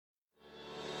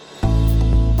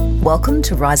Welcome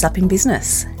to Rise Up in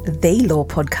Business, the law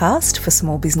podcast for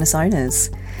small business owners.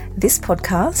 This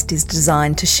podcast is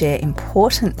designed to share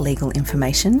important legal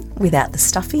information without the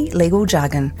stuffy legal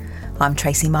jargon. I'm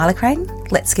Tracy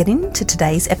Milacrane. Let's get into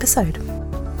today's episode.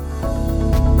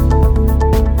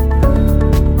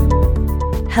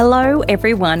 Hello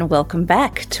everyone, welcome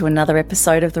back to another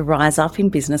episode of the Rise Up in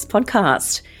Business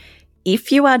podcast.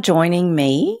 If you are joining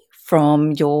me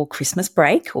from your Christmas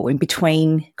break or in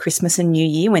between Christmas and New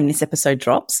Year when this episode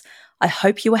drops, I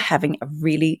hope you are having a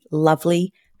really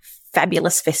lovely,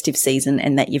 fabulous festive season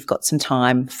and that you've got some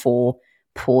time for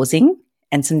pausing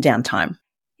and some downtime.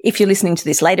 If you're listening to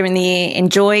this later in the year,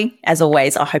 enjoy. As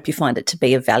always, I hope you find it to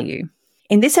be of value.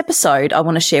 In this episode, I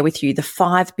want to share with you the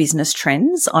 5 business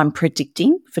trends I'm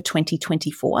predicting for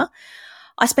 2024.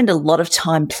 I spend a lot of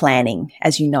time planning,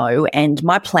 as you know, and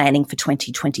my planning for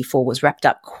 2024 was wrapped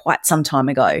up quite some time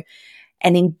ago.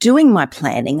 And in doing my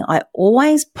planning, I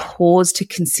always pause to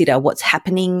consider what's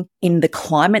happening in the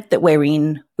climate that we're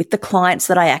in, with the clients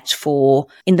that I act for,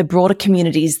 in the broader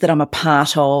communities that I'm a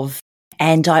part of.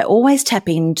 And I always tap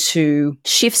into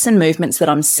shifts and movements that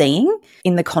I'm seeing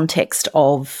in the context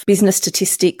of business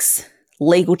statistics,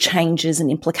 legal changes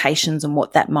and implications and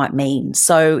what that might mean.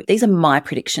 So these are my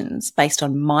predictions based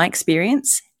on my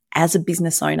experience as a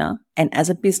business owner and as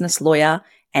a business lawyer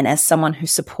and as someone who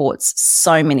supports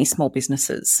so many small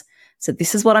businesses. So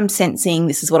this is what I'm sensing,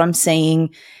 this is what I'm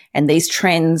seeing, and these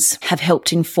trends have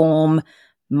helped inform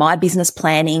my business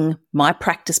planning, my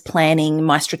practice planning,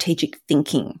 my strategic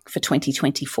thinking for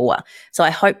 2024. So I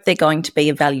hope they're going to be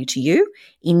of value to you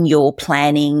in your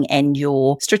planning and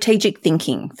your strategic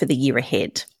thinking for the year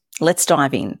ahead. Let's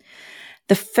dive in.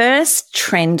 The first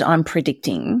trend I'm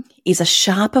predicting is a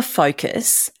sharper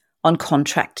focus on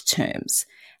contract terms.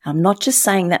 I'm not just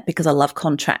saying that because I love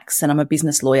contracts and I'm a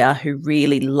business lawyer who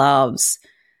really loves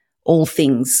all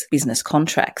things business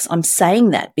contracts. I'm saying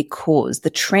that because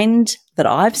the trend that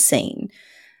I've seen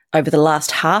over the last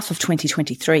half of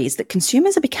 2023 is that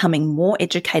consumers are becoming more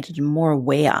educated and more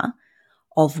aware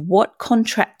of what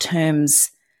contract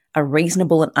terms are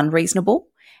reasonable and unreasonable.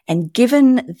 And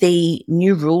given the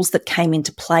new rules that came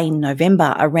into play in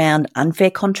November around unfair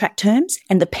contract terms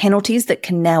and the penalties that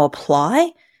can now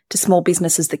apply to small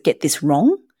businesses that get this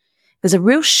wrong, there's a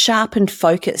real sharpened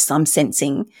focus I'm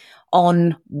sensing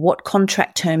on what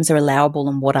contract terms are allowable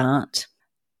and what aren't.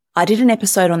 I did an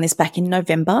episode on this back in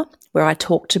November where I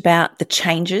talked about the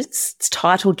changes. It's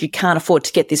titled, You Can't Afford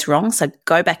to Get This Wrong, so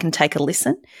go back and take a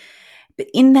listen. But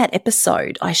in that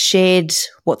episode, I shared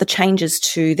what the changes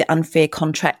to the unfair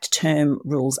contract term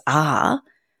rules are,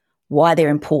 why they're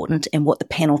important, and what the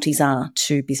penalties are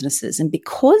to businesses. And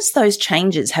because those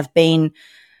changes have been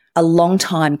a long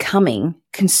time coming,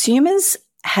 consumers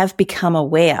have become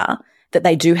aware that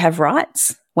they do have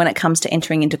rights when it comes to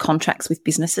entering into contracts with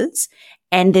businesses,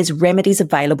 and there's remedies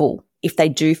available if they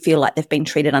do feel like they've been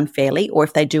treated unfairly or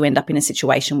if they do end up in a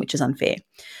situation which is unfair.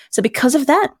 So because of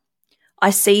that, I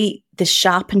see the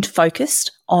sharpened focus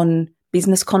on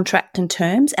business contract and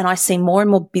terms, and I see more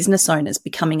and more business owners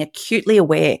becoming acutely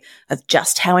aware of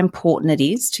just how important it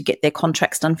is to get their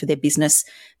contracts done for their business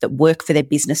that work for their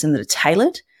business and that are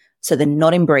tailored so they're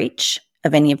not in breach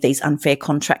of any of these unfair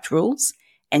contract rules.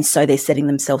 And so they're setting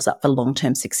themselves up for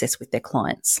long-term success with their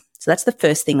clients. So that's the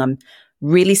first thing I'm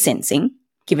really sensing,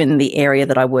 given the area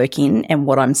that I work in and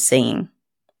what I'm seeing.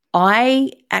 I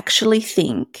actually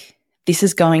think this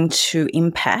is going to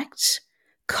impact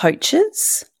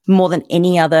coaches more than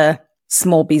any other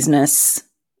small business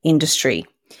industry.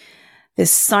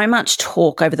 There's so much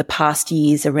talk over the past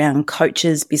years around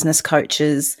coaches, business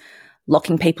coaches,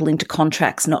 locking people into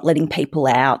contracts, not letting people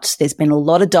out. There's been a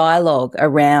lot of dialogue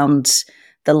around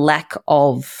the lack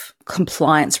of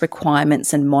compliance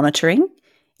requirements and monitoring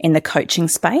in the coaching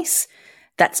space.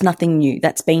 That's nothing new.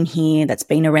 That's been here. That's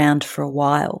been around for a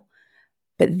while.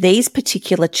 But these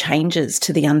particular changes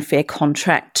to the unfair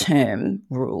contract term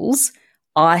rules,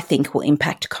 I think will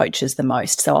impact coaches the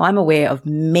most. So I'm aware of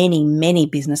many, many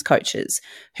business coaches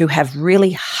who have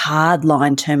really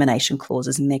hard-line termination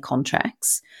clauses in their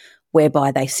contracts,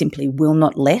 whereby they simply will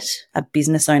not let a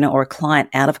business owner or a client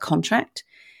out of contract.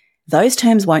 Those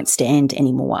terms won't stand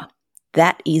anymore.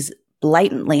 That is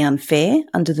blatantly unfair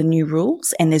under the new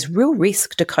rules, and there's real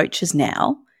risk to coaches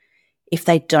now if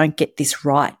they don't get this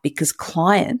right, because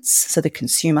clients, so the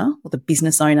consumer or the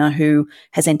business owner who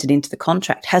has entered into the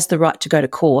contract, has the right to go to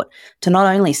court to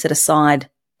not only set aside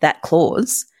that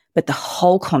clause, but the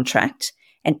whole contract,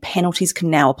 and penalties can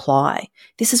now apply.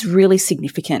 This is really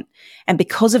significant. And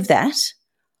because of that,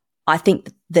 I think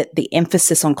that the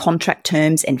emphasis on contract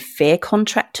terms and fair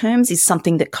contract terms is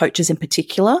something that coaches in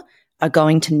particular are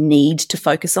going to need to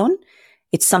focus on.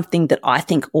 It's something that I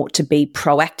think ought to be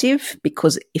proactive,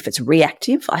 because if it's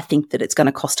reactive, I think that it's going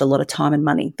to cost a lot of time and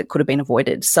money that could have been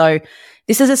avoided. So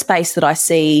this is a space that I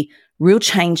see real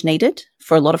change needed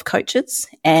for a lot of coaches,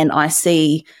 and I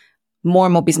see more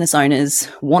and more business owners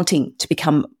wanting to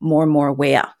become more and more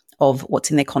aware of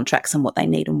what's in their contracts and what they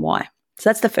need and why. So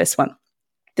that's the first one.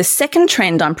 The second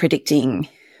trend I'm predicting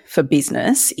for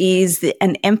business is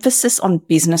an emphasis on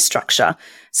business structure.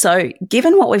 So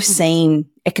given what we've seen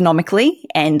economically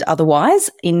and otherwise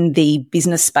in the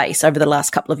business space over the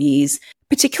last couple of years,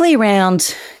 particularly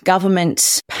around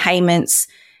government payments,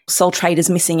 sole traders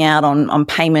missing out on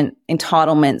payment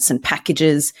entitlements and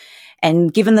packages,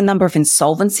 and given the number of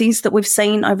insolvencies that we've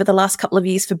seen over the last couple of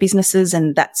years for businesses,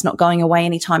 and that's not going away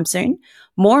anytime soon,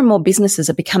 more and more businesses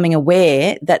are becoming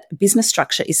aware that business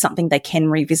structure is something they can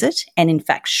revisit, and in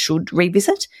fact should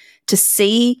revisit, to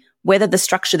see whether the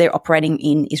structure they're operating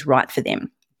in is right for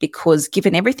them. Because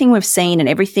given everything we've seen and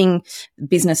everything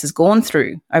business has gone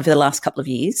through over the last couple of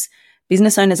years,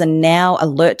 business owners are now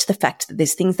alert to the fact that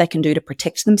there's things they can do to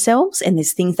protect themselves, and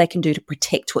there's things they can do to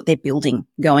protect what they're building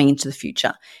going into the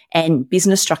future. And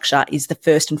business structure is the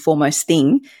first and foremost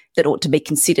thing that ought to be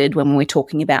considered when we're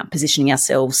talking about positioning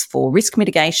ourselves for risk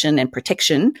mitigation and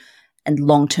protection and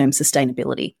long-term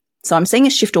sustainability. So I'm seeing a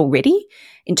shift already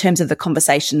in terms of the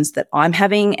conversations that I'm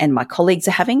having and my colleagues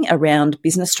are having around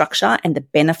business structure and the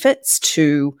benefits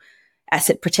to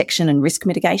asset protection and risk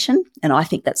mitigation. And I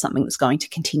think that's something that's going to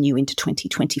continue into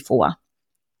 2024.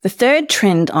 The third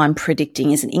trend I'm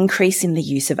predicting is an increase in the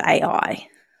use of AI.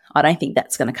 I don't think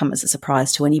that's going to come as a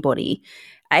surprise to anybody.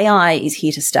 AI is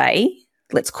here to stay,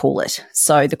 let's call it.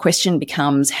 So the question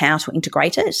becomes how to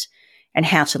integrate it and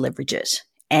how to leverage it.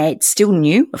 And it's still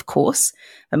new, of course,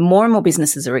 but more and more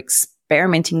businesses are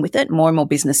experimenting with it. More and more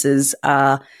businesses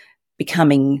are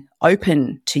becoming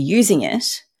open to using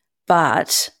it,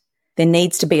 but there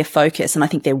needs to be a focus, and I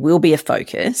think there will be a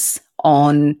focus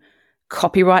on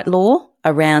copyright law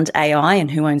around AI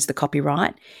and who owns the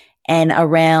copyright, and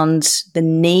around the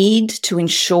need to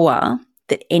ensure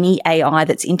that any AI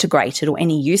that's integrated or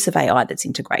any use of AI that's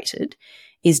integrated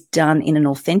is done in an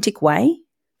authentic way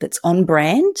that's on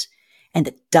brand and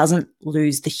that doesn't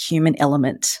lose the human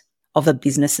element of a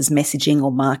business's messaging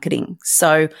or marketing.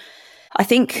 So I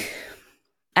think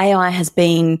AI has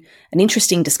been an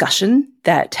interesting discussion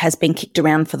that has been kicked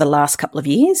around for the last couple of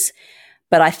years,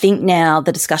 but I think now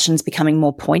the discussion's becoming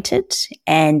more pointed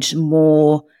and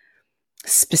more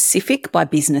specific by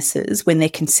businesses when they're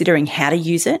considering how to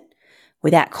use it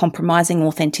without compromising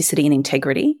authenticity and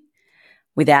integrity,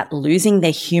 without losing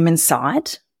their human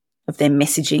side of their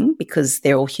messaging, because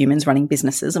they're all humans running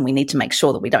businesses and we need to make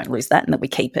sure that we don't lose that and that we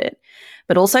keep it.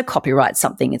 But also copyright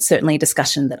something. It's certainly a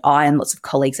discussion that I and lots of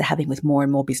colleagues are having with more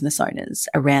and more business owners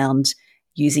around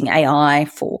using AI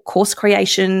for course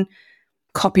creation,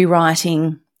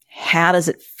 copywriting. How does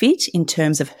it fit in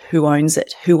terms of who owns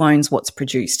it, who owns what's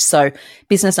produced? So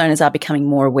business owners are becoming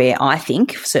more aware, I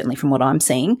think, certainly from what I'm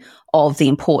seeing, of the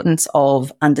importance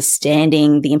of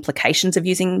understanding the implications of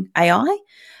using AI.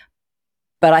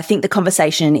 But I think the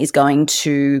conversation is going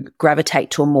to gravitate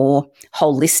to a more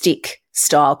holistic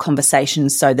style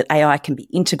conversation so that AI can be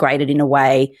integrated in a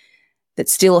way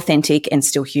that's still authentic and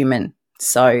still human.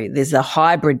 So there's a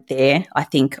hybrid there, I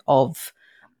think, of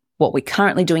what we're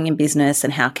currently doing in business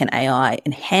and how can AI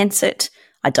enhance it.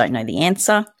 I don't know the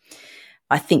answer.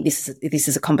 I think this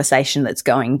is a conversation that's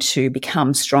going to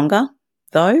become stronger,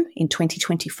 though, in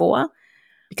 2024,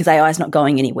 because AI is not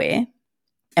going anywhere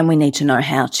and we need to know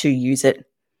how to use it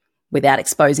without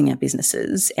exposing our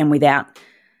businesses and without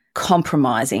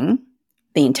compromising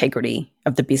the integrity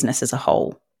of the business as a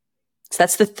whole. So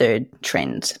that's the third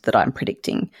trend that I'm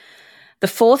predicting. The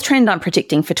fourth trend I'm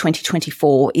predicting for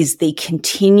 2024 is the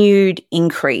continued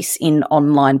increase in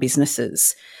online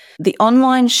businesses. The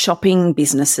online shopping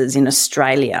businesses in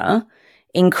Australia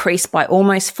increased by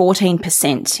almost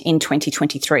 14% in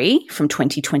 2023 from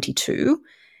 2022.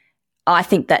 I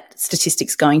think that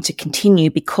statistic's going to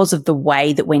continue because of the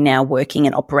way that we're now working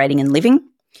and operating and living.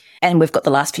 And we've got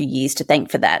the last few years to thank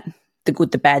for that. The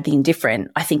good, the bad, the indifferent.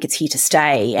 I think it's here to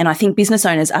stay. And I think business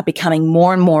owners are becoming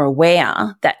more and more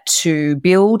aware that to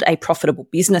build a profitable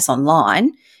business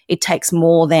online, it takes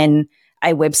more than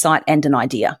a website and an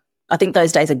idea. I think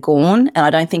those days are gone, and I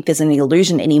don't think there's any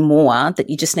illusion anymore that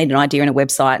you just need an idea and a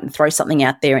website and throw something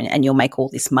out there and you'll make all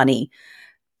this money.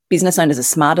 Business owners are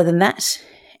smarter than that,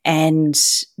 and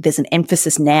there's an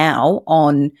emphasis now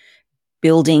on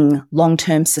building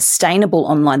long-term sustainable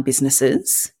online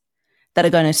businesses that are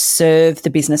going to serve the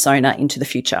business owner into the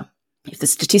future. If the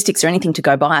statistics are anything to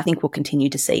go by, I think we'll continue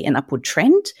to see an upward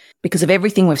trend because of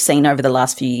everything we've seen over the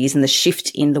last few years and the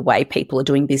shift in the way people are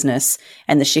doing business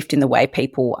and the shift in the way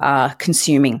people are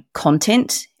consuming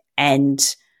content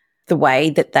and the way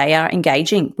that they are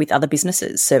engaging with other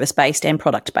businesses, service-based and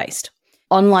product-based.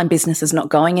 Online business is not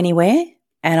going anywhere.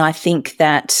 And I think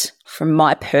that from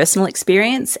my personal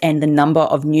experience and the number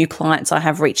of new clients I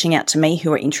have reaching out to me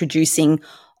who are introducing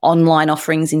online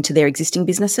offerings into their existing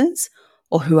businesses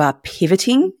or who are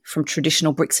pivoting from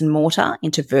traditional bricks and mortar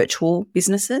into virtual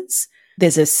businesses,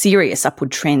 there's a serious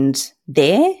upward trend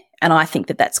there. And I think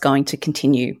that that's going to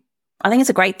continue. I think it's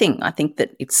a great thing. I think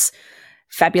that it's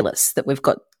fabulous that we've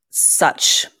got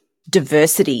such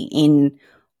diversity in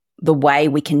the way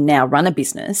we can now run a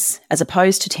business as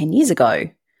opposed to 10 years ago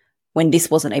when this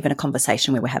wasn't even a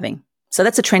conversation we were having. So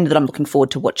that's a trend that I'm looking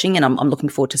forward to watching, and I'm looking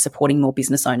forward to supporting more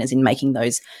business owners in making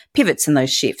those pivots and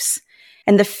those shifts.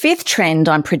 And the fifth trend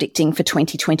I'm predicting for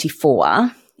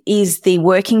 2024 is the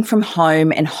working from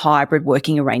home and hybrid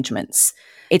working arrangements.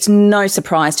 It's no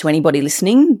surprise to anybody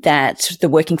listening that the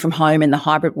working from home and the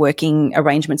hybrid working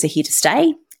arrangements are here to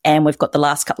stay, and we've got the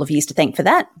last couple of years to thank for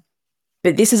that.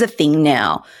 But this is a thing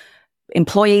now.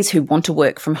 Employees who want to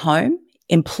work from home,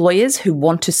 employers who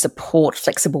want to support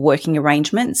flexible working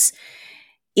arrangements,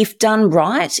 if done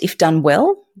right, if done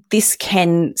well, this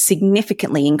can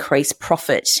significantly increase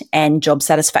profit and job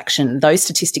satisfaction. Those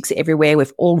statistics are everywhere.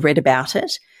 We've all read about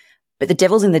it. But the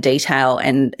devil's in the detail,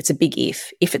 and it's a big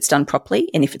if it's done properly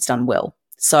and if it's done well.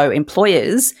 So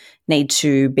employers need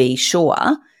to be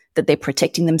sure that they're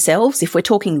protecting themselves. If we're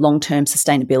talking long-term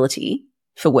sustainability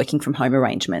for working from home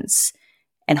arrangements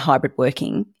and hybrid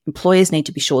working, employers need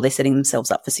to be sure they're setting themselves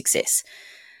up for success.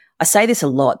 I say this a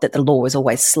lot, that the law is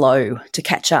always slow to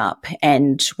catch up,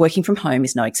 and working from home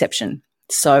is no exception.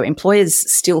 So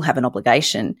employers still have an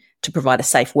obligation to provide a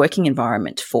safe working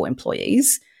environment for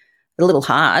employees. A little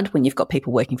hard when you've got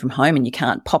people working from home and you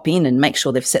can't pop in and make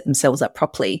sure they've set themselves up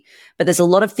properly. But there's a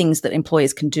lot of things that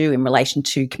employers can do in relation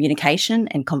to communication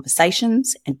and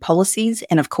conversations and policies,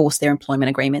 and of course their employment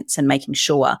agreements, and making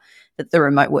sure that the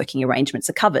remote working arrangements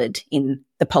are covered in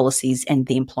the policies and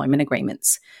the employment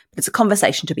agreements. But it's a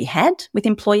conversation to be had with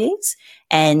employees.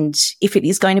 And if it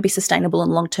is going to be sustainable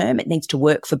and long-term, it needs to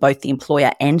work for both the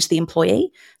employer and the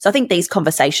employee. So I think these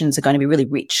conversations are going to be really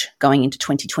rich going into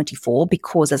 2024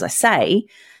 because, as I say,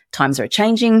 times are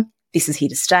changing. This is here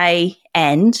to stay.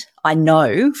 And I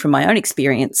know from my own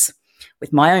experience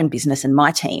with my own business and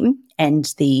my team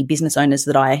and the business owners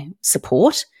that I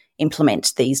support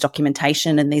implement these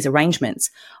documentation and these arrangements,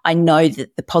 I know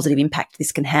that the positive impact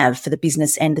this can have for the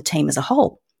business and the team as a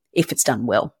whole if it's done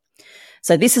well.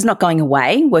 So this is not going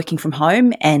away, working from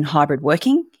home and hybrid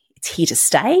working. It's here to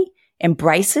stay.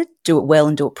 Embrace it, do it well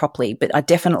and do it properly. But I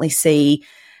definitely see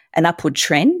an upward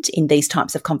trend in these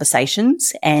types of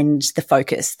conversations and the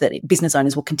focus that business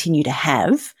owners will continue to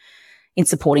have in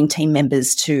supporting team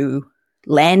members to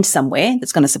land somewhere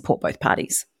that's going to support both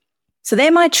parties. So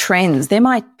they're my trends. They're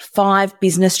my 5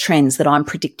 business trends that I'm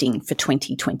predicting for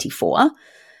 2024.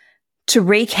 To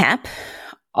recap,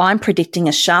 I'm predicting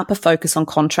a sharper focus on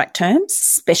contract terms,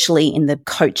 especially in the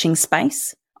coaching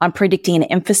space. I'm predicting an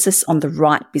emphasis on the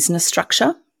right business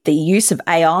structure. The use of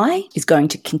AI is going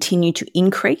to continue to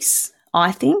increase,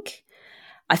 I think.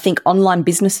 I think online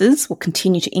businesses will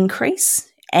continue to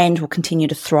increase and will continue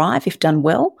to thrive if done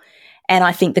well. And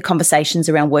I think the conversations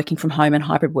around working from home and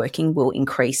hybrid working will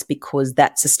increase because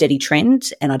that's a steady trend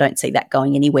and I don't see that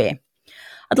going anywhere.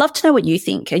 I'd love to know what you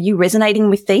think. Are you resonating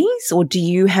with these, or do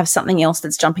you have something else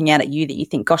that's jumping out at you that you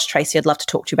think, gosh, Tracy, I'd love to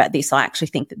talk to you about this. I actually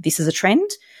think that this is a trend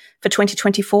for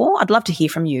 2024. I'd love to hear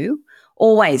from you.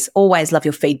 Always love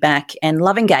your feedback and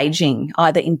love engaging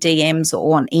either in DMs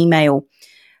or on email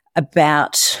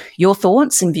about your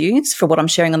thoughts and views for what I'm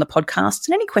sharing on the podcast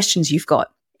and any questions you've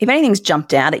got. If anything's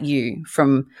jumped out at you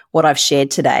from what I've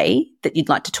shared today that you'd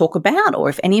like to talk about, or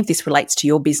if any of this relates to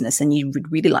your business and you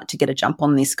would really like to get a jump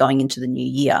on this going into the new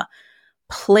year,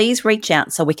 please reach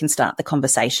out so we can start the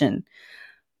conversation.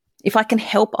 If I can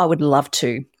help, I would love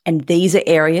to. And these are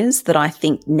areas that I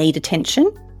think need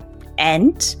attention.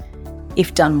 And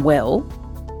if done well,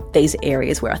 these are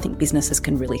areas where I think businesses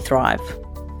can really thrive.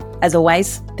 As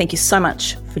always, thank you so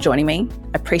much for joining me.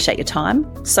 I appreciate your time.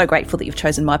 So grateful that you've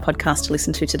chosen my podcast to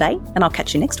listen to today, and I'll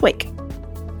catch you next week.